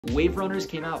Wave Runners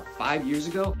came out 5 years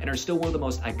ago and are still one of the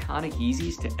most iconic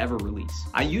Yeezys to ever release.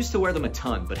 I used to wear them a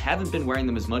ton, but haven't been wearing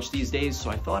them as much these days, so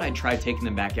I thought I'd try taking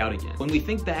them back out again. When we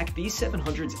think back, these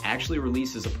 700s actually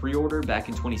released as a pre-order back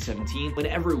in 2017, when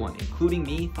everyone, including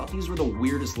me, thought these were the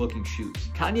weirdest looking shoes.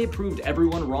 Kanye proved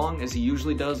everyone wrong, as he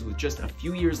usually does, with just a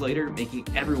few years later making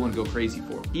everyone go crazy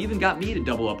for them. He even got me to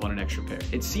double up on an extra pair.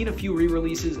 It's seen a few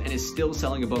re-releases and is still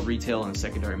selling above retail in the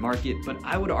secondary market, but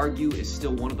I would argue is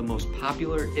still one of the most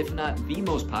popular, if not the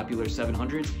most popular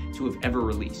 700s to have ever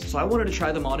released. So I wanted to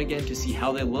try them on again to see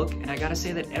how they look, and I gotta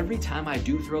say that every time I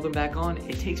do throw them back on,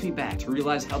 it takes me back to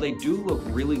realize how they do look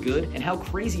really good and how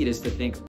crazy it is to think